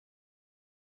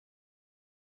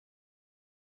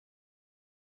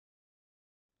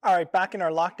All right, back in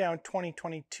our Lockdown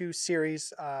 2022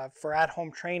 series for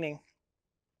at-home training,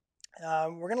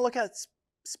 we're going to look at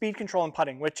speed control and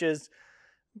putting, which is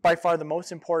by far the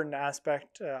most important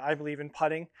aspect, I believe, in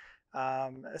putting.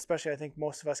 Especially, I think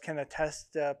most of us can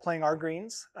attest playing our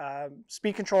greens.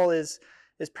 Speed control is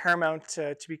paramount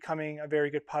to becoming a very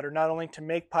good putter, not only to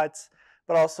make putts,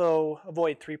 but also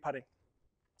avoid three putting.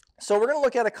 So we're going to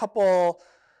look at a couple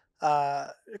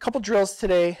drills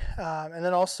today, and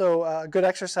then also a good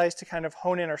exercise to kind of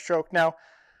hone in our stroke. Now,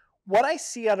 what I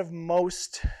see out of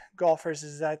most golfers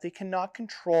is that they cannot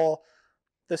control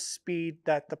the speed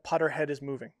that the putter head is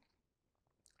moving.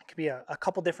 It could be a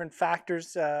couple different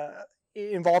factors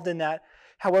involved in that.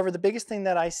 However, the biggest thing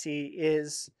that I see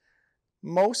is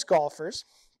most golfers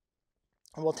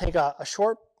will take a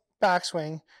short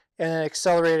backswing and an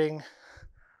accelerating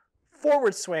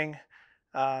forward swing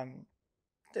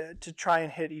to try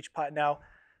and hit each putt. Now,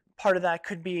 part of that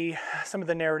could be some of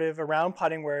the narrative around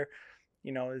putting where,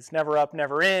 it's never up,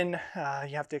 never in.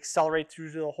 You have to accelerate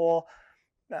through the hole.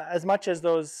 As much as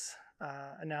those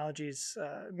analogies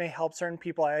may help certain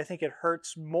people, I think it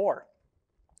hurts more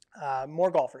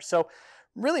golfers. So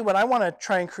really what I want to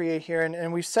try and create here,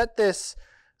 and we've set this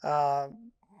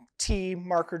tee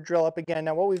marker drill up again.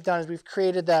 Now what we've done is we've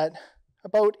created that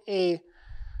about a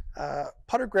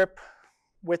putter grip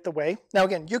width away. Now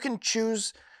again, you can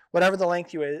choose whatever the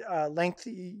length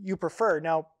you prefer.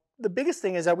 Now the biggest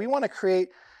thing is that we want to create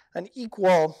an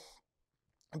equal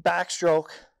backstroke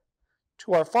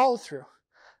to our follow through.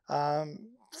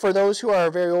 For those who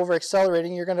are very over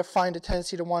accelerating, you're going to find a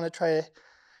tendency to want to try to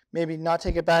maybe not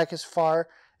take it back as far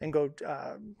and go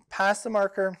past the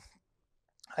marker.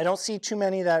 I don't see too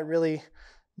many that really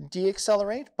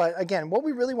de-accelerate, but again, what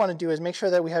we really want to do is make sure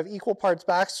that we have equal parts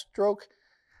backstroke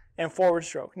and forward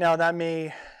stroke. Now that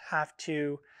may have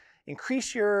to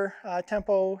increase your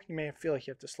tempo. You may feel like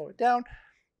you have to slow it down.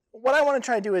 What I want to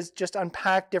try to do is just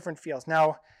unpack different feels.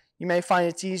 Now you may find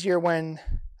it's easier when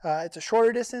it's a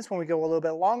shorter distance. When we go a little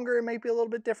bit longer, it might be a little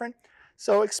bit different.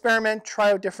 So experiment,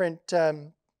 try out different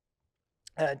lengths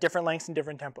and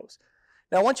different tempos.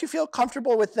 Now once you feel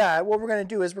comfortable with that, what we're going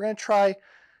to do is we're going to try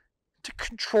to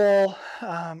control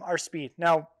our speed.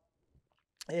 Now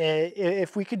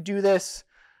if we could do this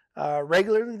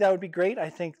regularly, that would be great. I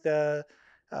think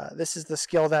this is the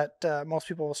skill that most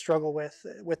people will struggle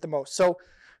with the most. So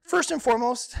first and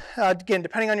foremost, again,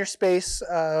 depending on your space,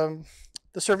 the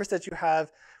surface that you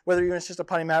have, whether even it's just a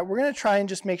putting mat, we're going to try and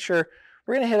just make sure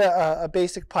we're going to hit a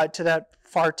basic putt to that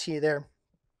far tee there.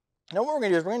 Now what we're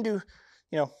going to do is we're going to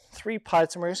do 3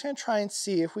 putts, and we're just going to try and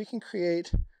see if we can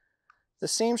create the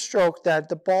same stroke that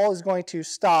the ball is going to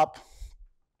stop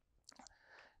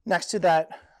next to that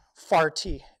far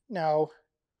tee. Now,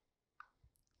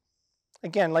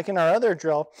 again, like in our other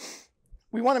drill,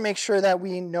 we want to make sure that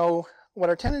we know what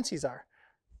our tendencies are.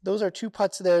 Those are 2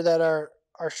 putts there that are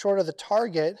short of the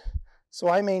target, so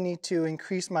I may need to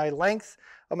increase my length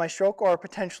of my stroke or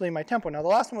potentially my tempo. Now, the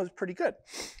last one was pretty good.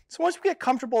 So once we get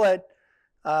comfortable at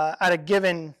a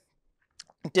given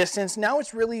distance, now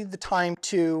it's really the time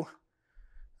to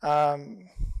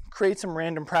create some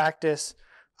random practice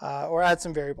or add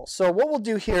some variables. So what we'll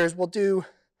do here is we'll do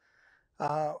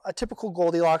a typical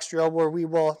Goldilocks drill where we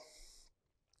will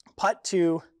putt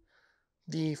to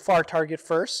the far target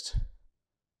first.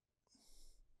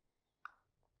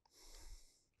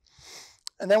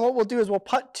 And then what we'll do is we'll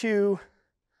putt to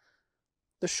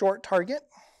the short target.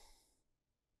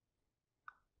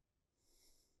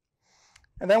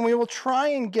 And then we will try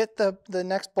and get the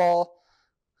next ball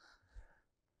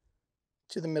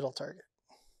to the middle target.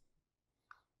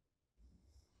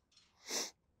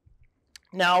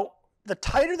 Now, the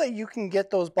tighter that you can get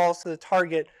those balls to the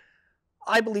target,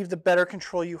 I believe the better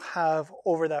control you have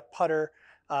over that putter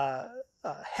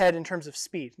head in terms of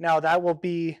speed. Now, that will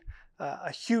be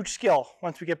a huge skill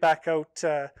once we get back out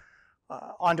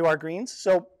onto our greens.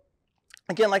 So,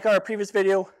 again, like our previous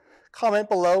video, comment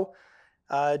below.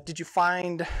 Did you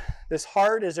find this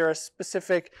hard? Is there a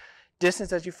specific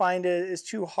distance that you find is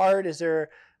too hard? Is there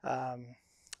a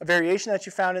variation that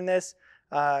you found in this?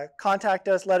 Contact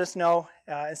us, let us know,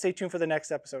 and stay tuned for the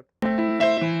next episode.